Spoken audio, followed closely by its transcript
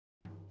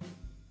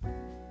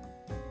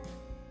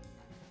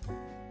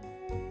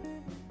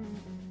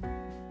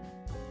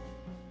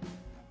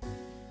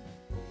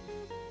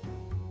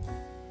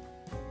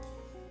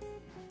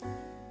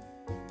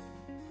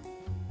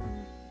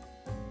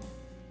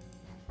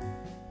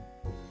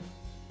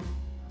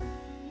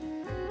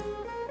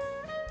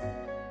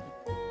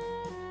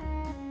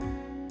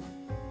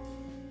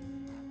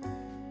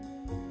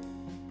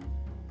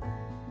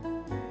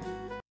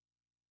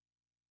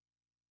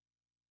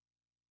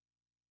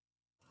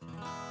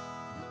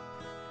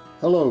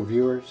Hello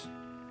viewers,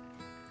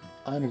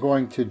 I'm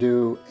going to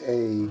do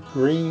a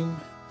green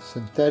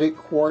synthetic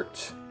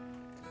quartz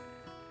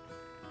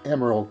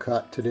emerald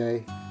cut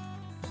today.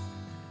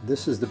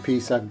 This is the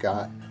piece I've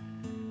got.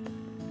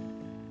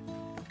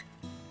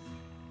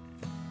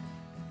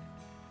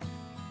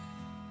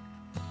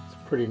 It's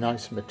a pretty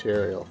nice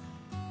material.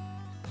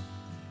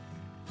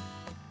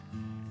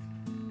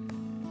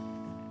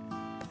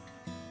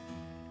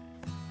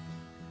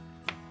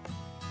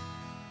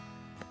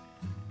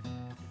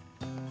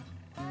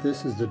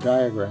 This is the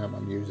diagram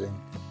I'm using.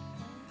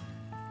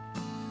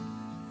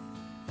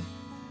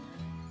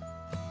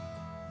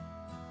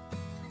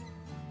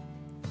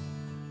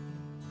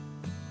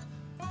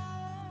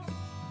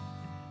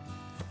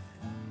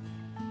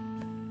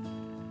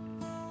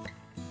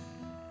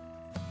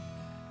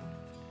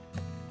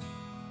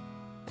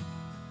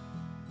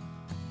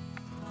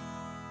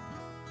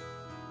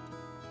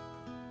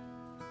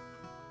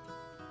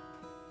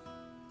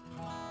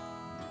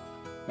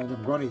 And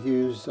I'm going to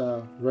use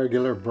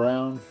regular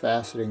brown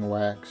faceting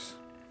wax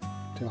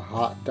to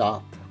hot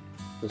dop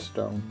the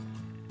stone.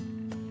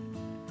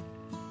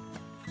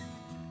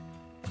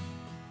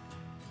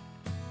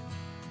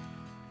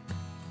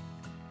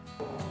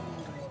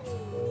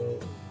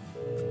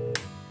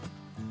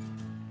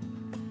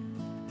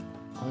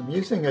 I'm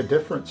using a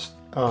different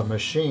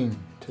machine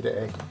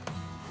today.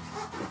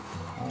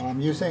 I'm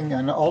using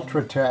an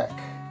Ultratech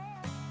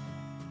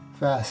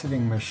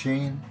faceting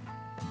machine.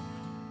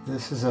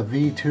 This is a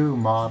V2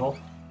 model.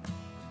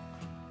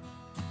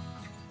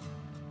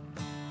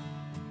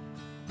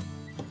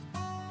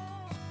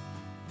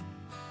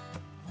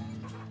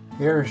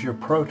 Here's your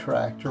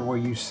protractor where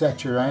you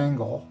set your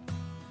angle.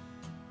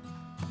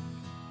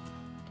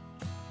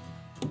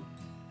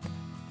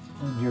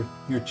 And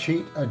your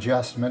cheat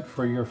adjustment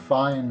for your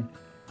fine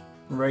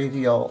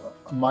radial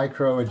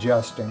micro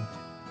adjusting.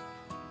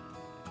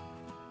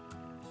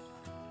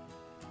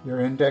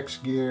 Your index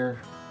gear.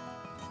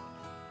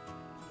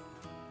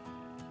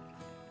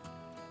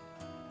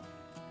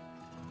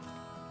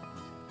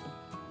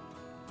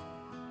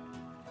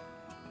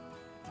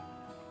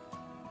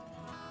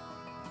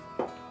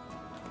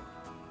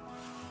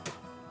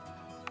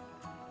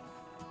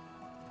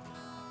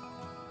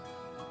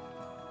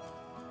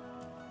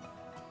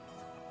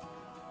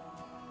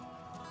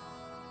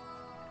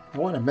 I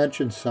want to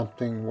mention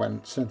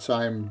something since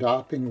I'm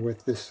dopping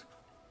with this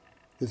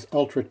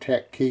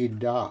Ultratech keyed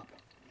dop.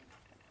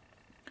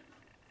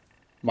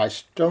 My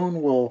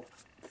stone will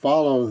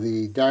follow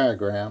the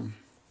diagram.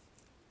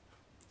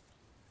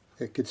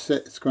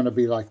 It's going to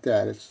be like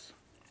that.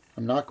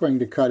 I'm not going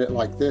to cut it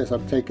like this.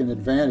 I'm taking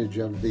advantage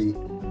of the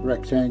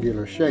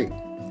rectangular shape.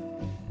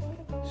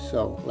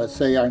 So let's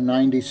say our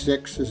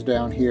 96 is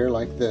down here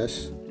like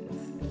this,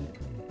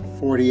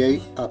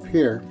 48 up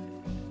here.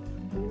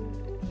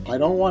 I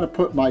don't want to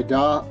put my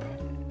dop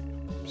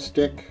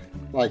stick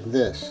like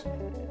this,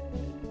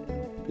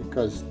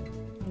 because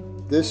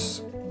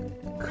this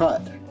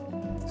cut,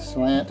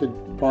 slanted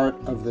part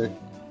of the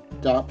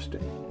dop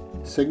stick,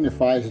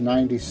 signifies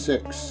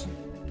 96,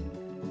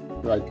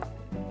 right?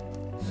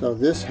 So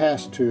this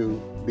has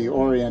to be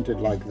oriented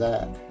like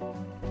that.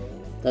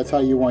 That's how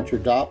you want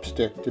your dop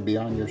stick to be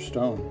on your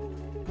stone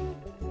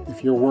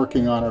if you're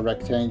working on a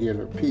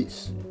rectangular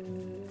piece.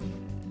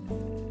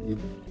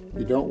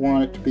 You don't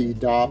want it to be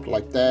dopped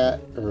like that,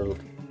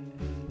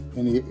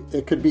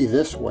 it could be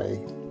this way,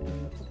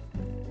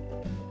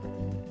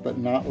 but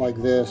not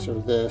like this or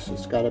this.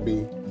 It's got to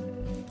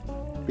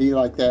be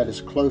like that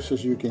as close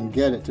as you can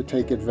get it to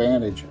take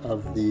advantage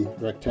of the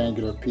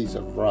rectangular piece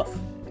of rough.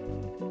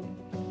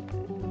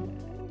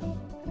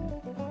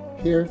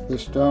 Here the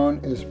stone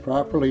is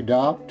properly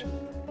dopped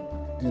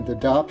and the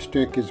dop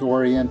stick is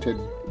oriented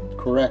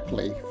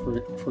correctly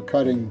for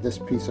cutting this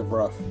piece of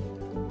rough.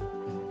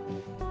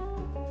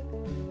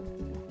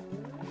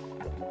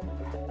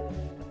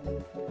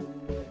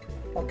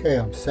 Okay,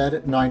 I'm set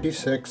at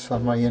 96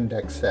 on my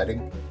index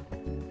setting.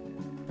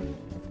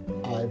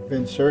 I've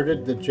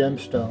inserted the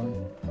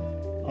gemstone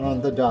on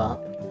the dop,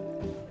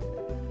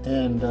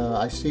 and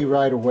I see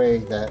right away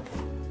that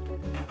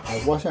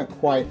I wasn't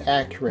quite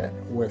accurate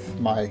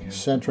with my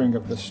centering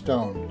of the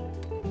stone.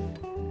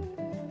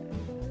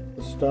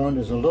 The stone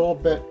is a little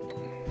bit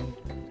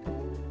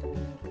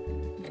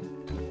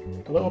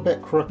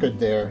crooked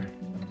there.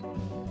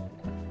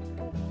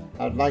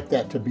 I'd like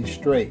that to be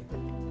straight.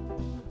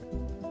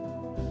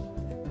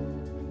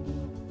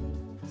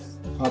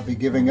 I'll be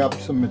giving up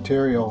some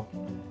material.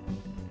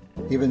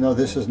 Even though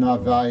this is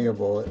not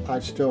valuable,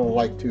 I'd still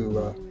like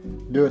to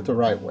do it the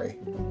right way.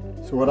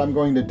 So what I'm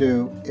going to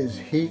do is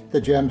heat the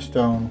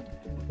gemstone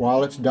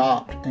while it's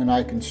dopped, and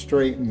I can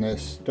straighten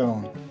this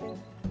stone.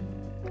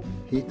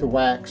 Heat the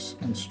wax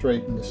and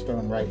straighten the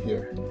stone right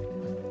here.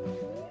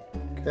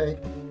 Okay.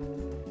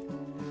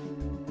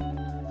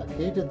 I've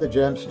heated the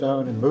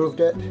gemstone and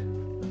moved it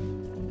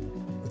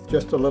with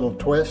just a little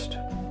twist,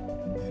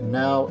 and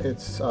now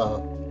it's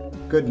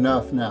good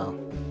enough now.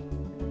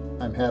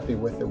 I'm happy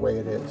with the way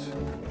it is.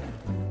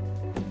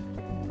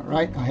 All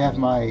right, I have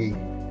my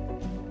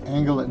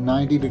angle at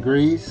 90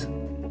 degrees.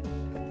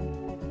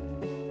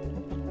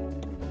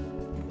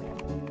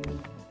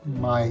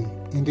 My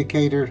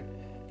indicator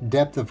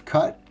depth of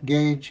cut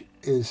gauge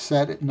is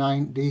set at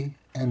 90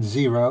 and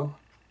 0.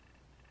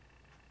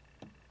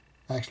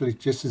 Actually,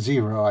 just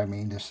 0, I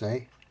mean to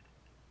say.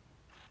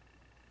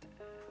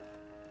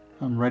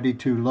 I'm ready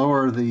to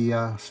lower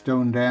the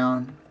stone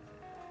down.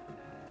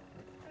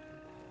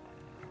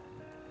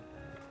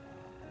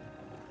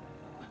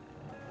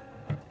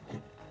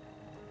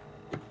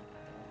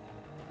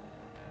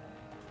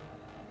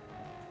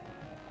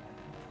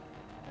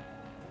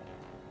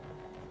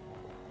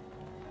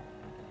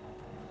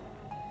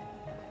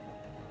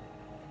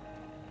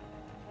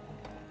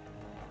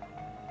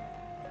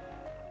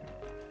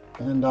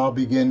 And I'll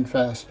begin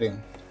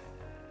faceting.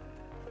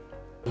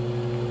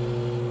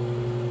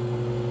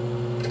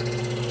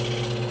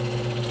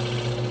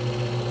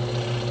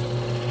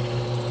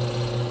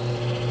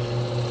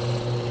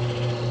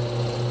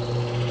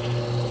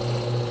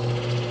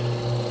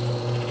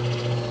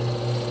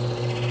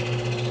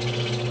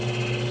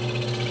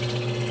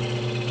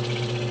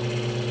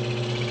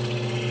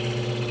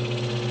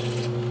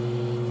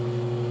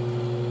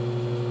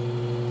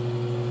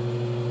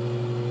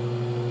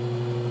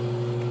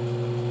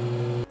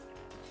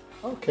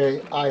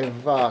 Okay,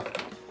 I've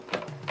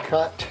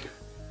cut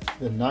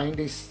the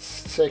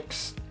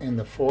 96 and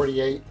the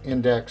 48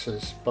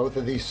 indexes, both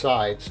of these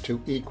sides,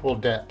 to equal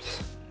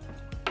depths.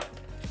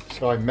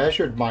 So I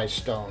measured my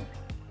stone,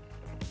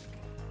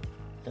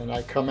 and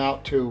I come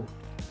out to,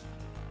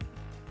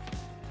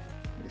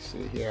 let me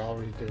see here, I'll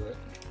redo it.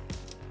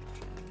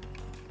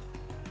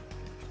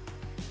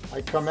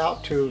 I come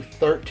out to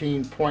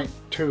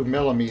 13.2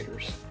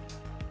 millimeters.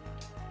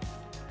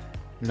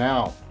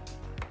 Now,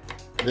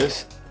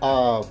 this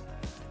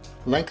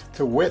length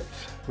to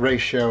width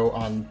ratio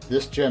on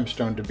this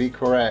gemstone, to be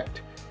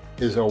correct,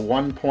 is a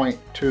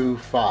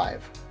 1.25.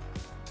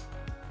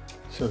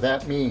 So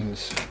that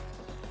means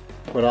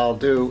what I'll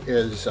do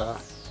is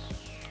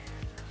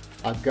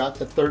I've got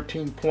the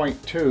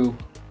 13.2,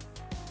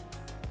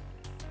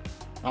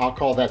 I'll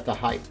call that the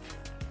height.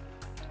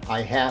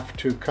 I have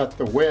to cut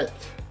the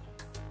width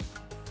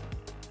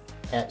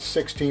at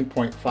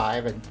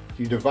 16.5, and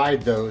you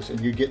divide those and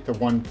you get the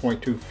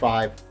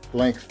 1.25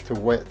 length to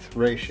width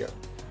ratio.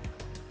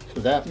 So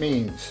that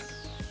means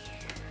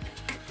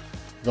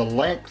the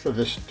length of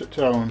the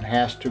stone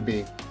has to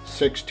be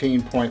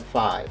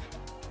 16.5.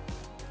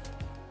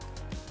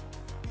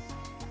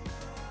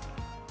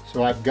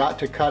 So I've got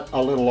to cut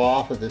a little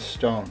off of this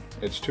stone.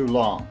 It's too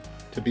long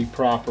to be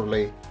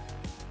properly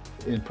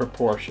in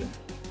proportion.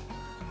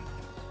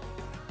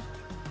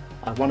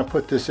 I want to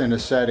put this in a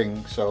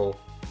setting, so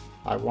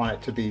I want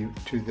it to be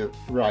to the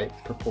right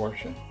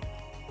proportion.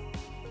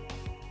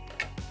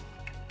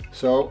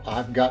 So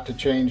I've got to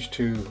change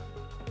to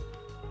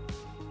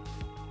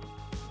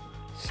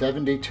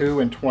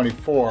 72 and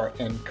 24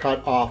 and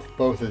cut off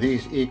both of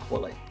these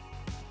equally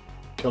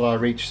till I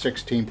reach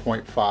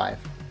 16.5.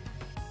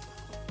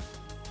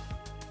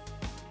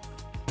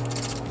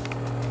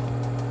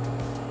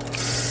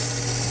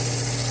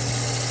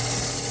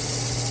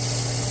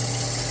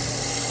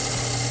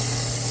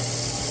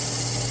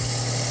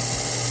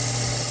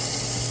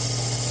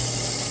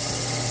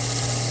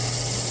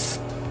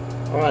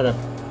 All right,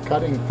 I'm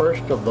cutting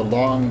first of the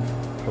long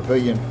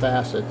pavilion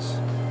facets.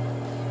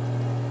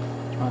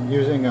 I'm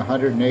using a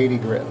 180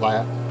 grit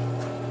lap,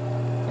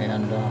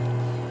 and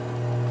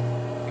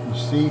you can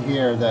see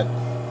here that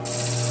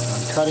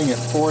I'm cutting at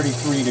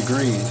 43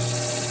 degrees.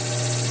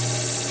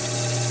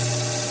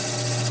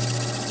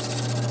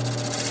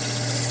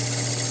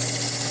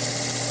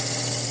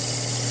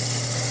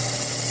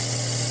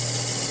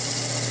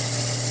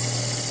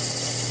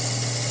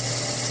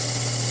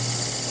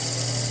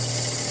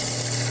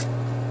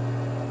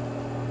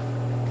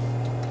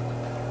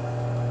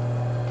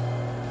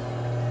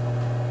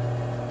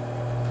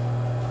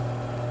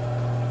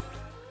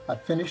 I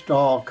finished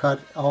all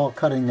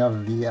cutting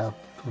of the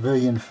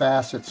pavilion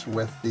facets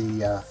with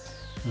the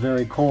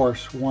very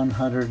coarse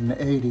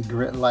 180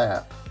 grit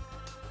lap.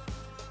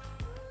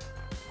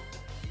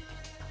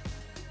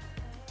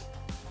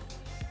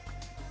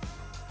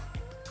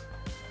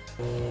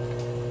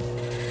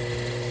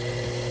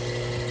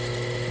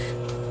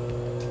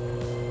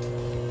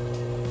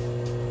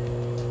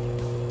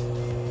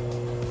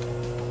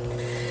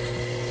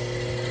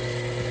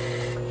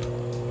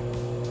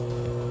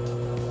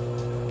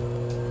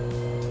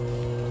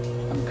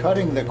 I'm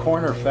cutting the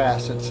corner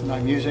facets, and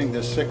I'm using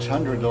the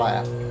 600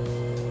 lap.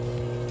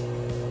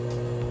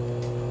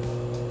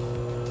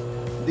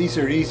 These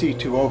are easy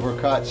to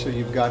overcut, so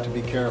you've got to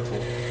be careful.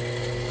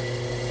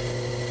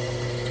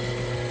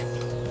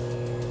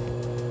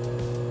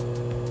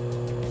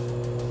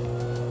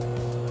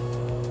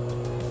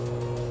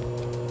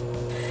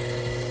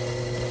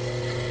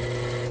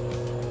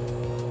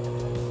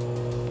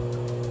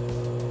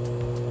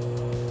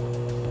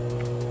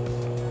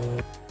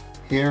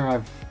 Here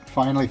I've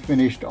finally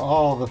finished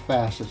all the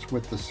facets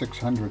with the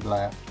 600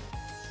 lap.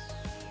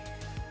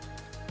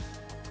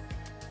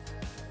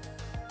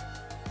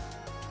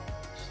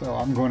 So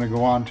I'm going to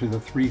go on to the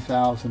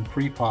 3000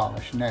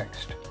 pre-polish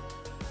next.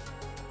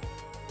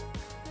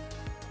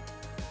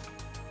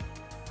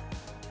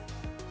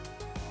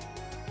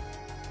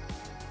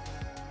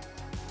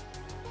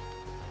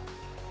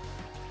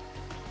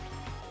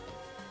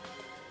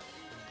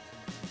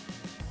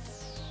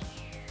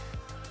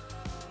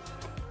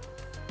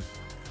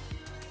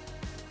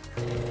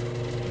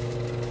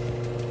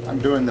 I'm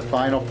doing the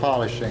final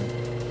polishing.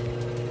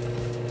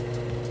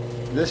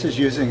 This is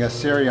using a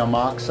cerium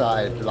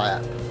oxide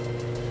lap.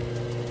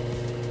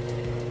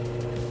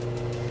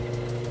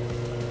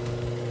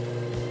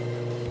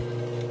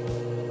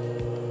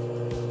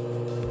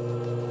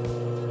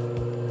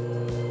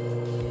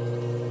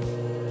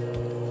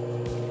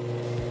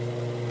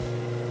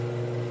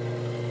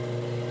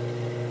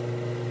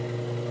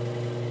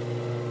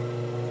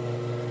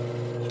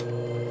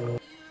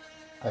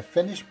 I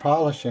finished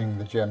polishing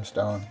the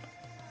gemstone.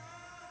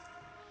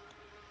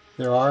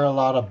 There are a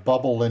lot of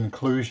bubble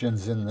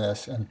inclusions in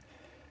this, and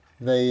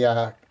they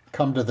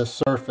come to the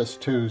surface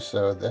too,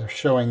 so they're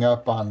showing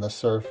up on the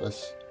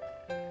surface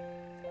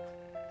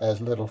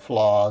as little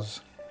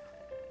flaws.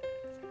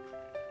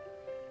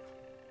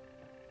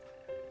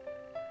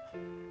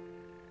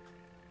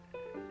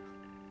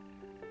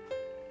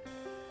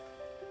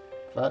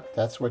 But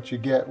that's what you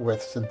get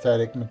with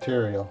synthetic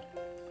material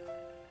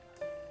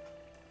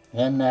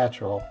and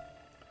natural.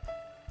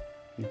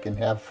 You can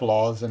have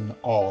flaws in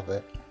all of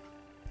it.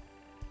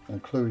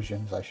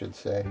 Inclusions, I should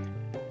say.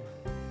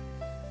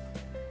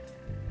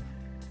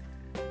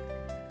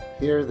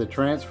 Here the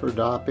transfer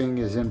doping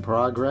is in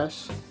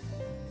progress,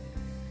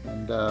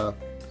 and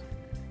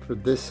for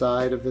this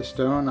side of the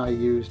stone I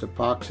used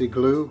epoxy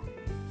glue,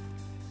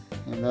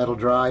 and that'll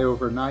dry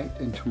overnight,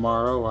 and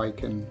tomorrow I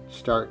can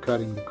start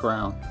cutting the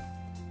crown.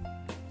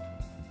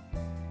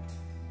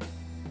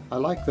 I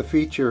like the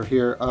feature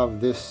here of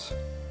this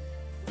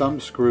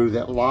thumb screw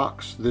that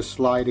locks this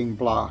sliding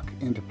block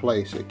into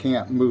place. It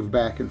can't move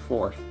back and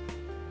forth.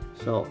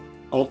 So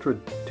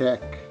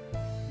Ultratech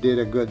did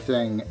a good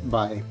thing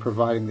by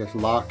providing this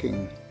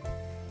locking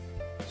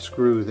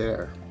screw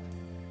there.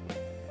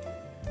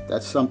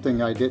 That's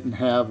something I didn't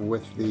have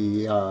with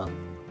the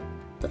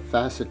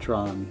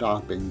facetron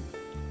doping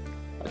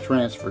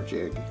transfer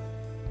jig.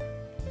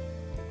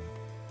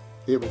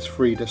 It was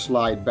free to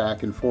slide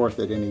back and forth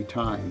at any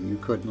time. You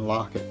couldn't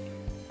lock it.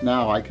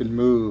 Now I can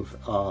move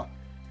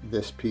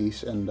this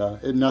piece, and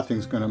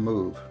nothing's going to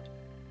move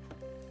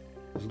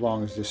as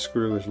long as this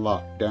screw is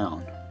locked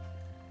down.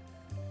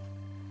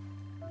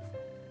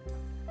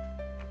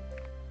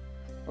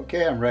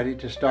 Okay, I'm ready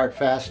to start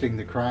faceting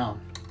the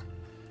crown.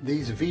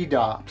 These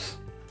V-dops,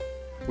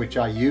 which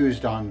I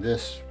used on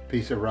this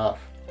piece of rough,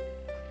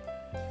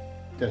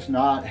 does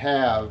not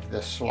have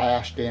the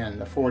slashed in,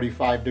 the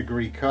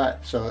 45-degree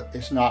cut, so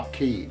it's not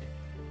keyed.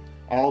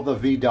 All the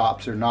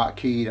V-dops are not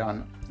keyed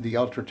on the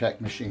Ultratech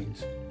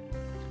machines.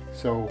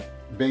 So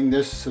being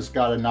this has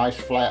got a nice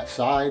flat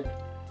side,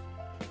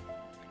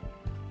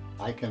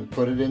 I can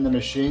put it in the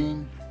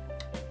machine,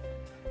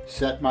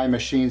 set my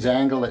machine's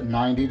angle at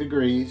 90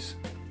 degrees,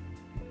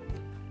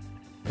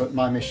 put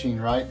my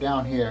machine right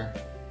down here,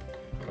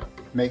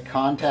 make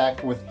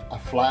contact with a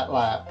flat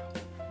lap,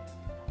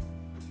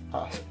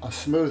 a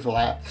smooth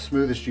lap, the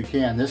smoothest you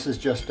can. This is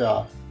just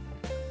a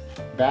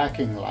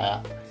backing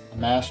lap, a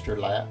master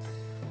lap.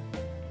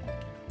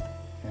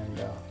 And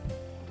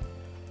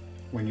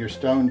when your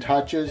stone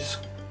touches,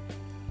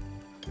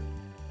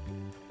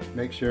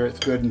 make sure it's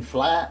good and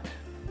flat.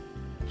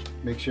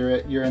 Make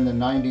sure you're in the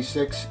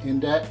 96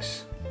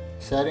 index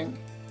setting.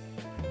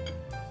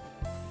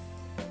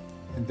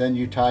 And then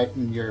you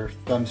tighten your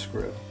thumb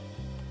screw.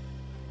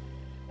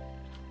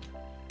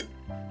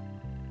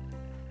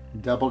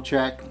 Double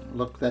check,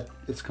 look that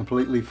it's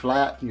completely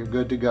flat, and you're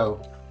good to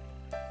go.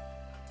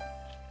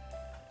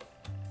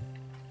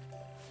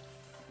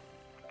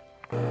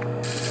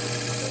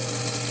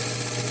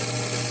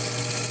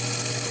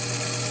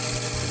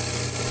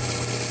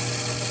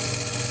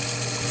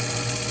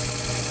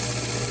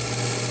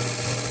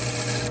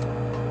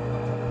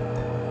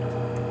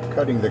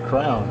 Cutting the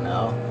crown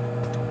now.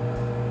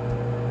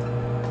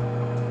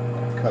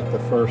 Cut the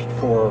first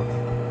 4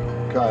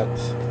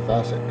 cuts,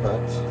 facet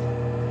cuts.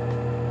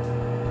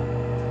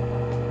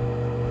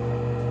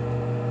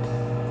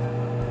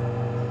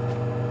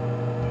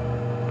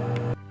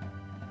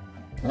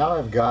 Now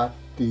I've got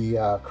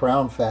the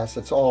crown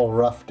facets all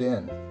roughed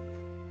in.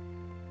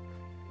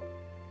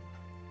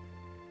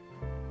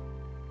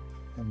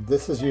 And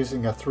this is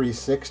using a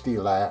 360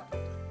 lap.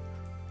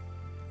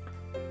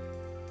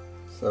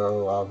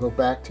 So I'll go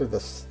back to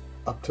this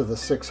up to the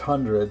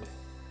 600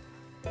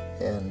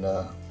 and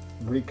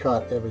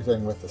recut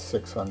everything with the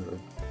 600.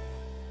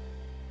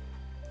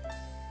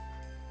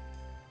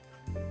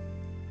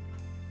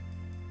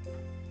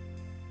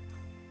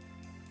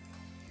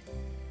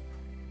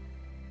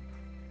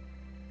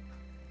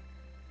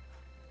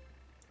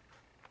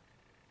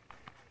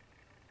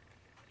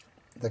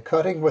 The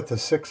cutting with the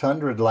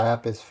 600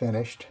 lap is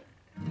finished.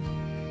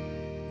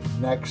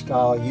 Next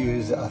I'll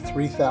use a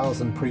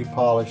 3000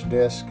 pre-polished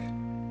disc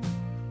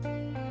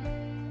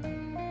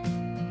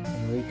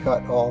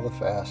cut all the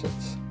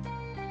facets.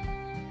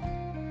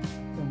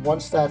 And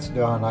once that's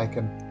done, I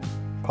can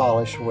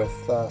polish with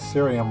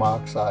cerium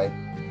oxide.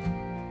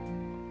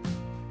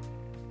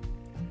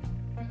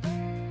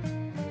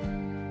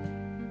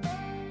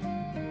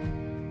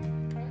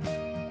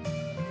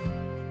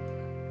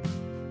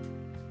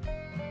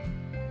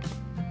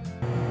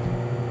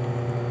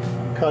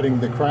 Cutting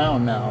the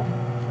crown now.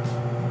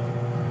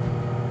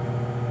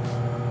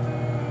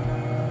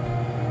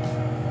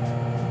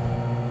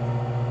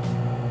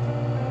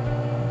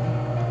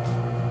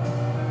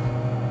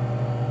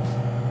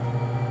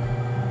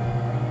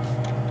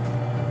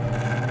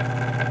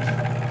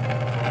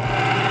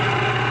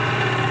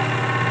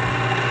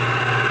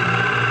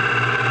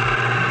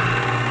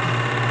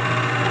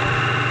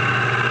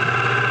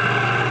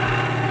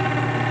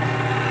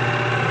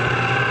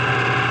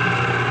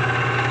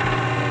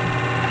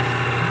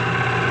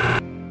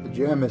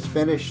 The gem is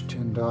finished,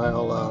 and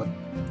I'll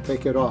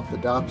take it off the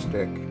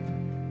dopstick.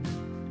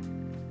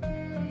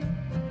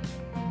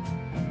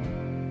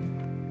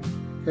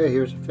 Okay,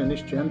 here's a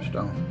finished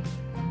gemstone.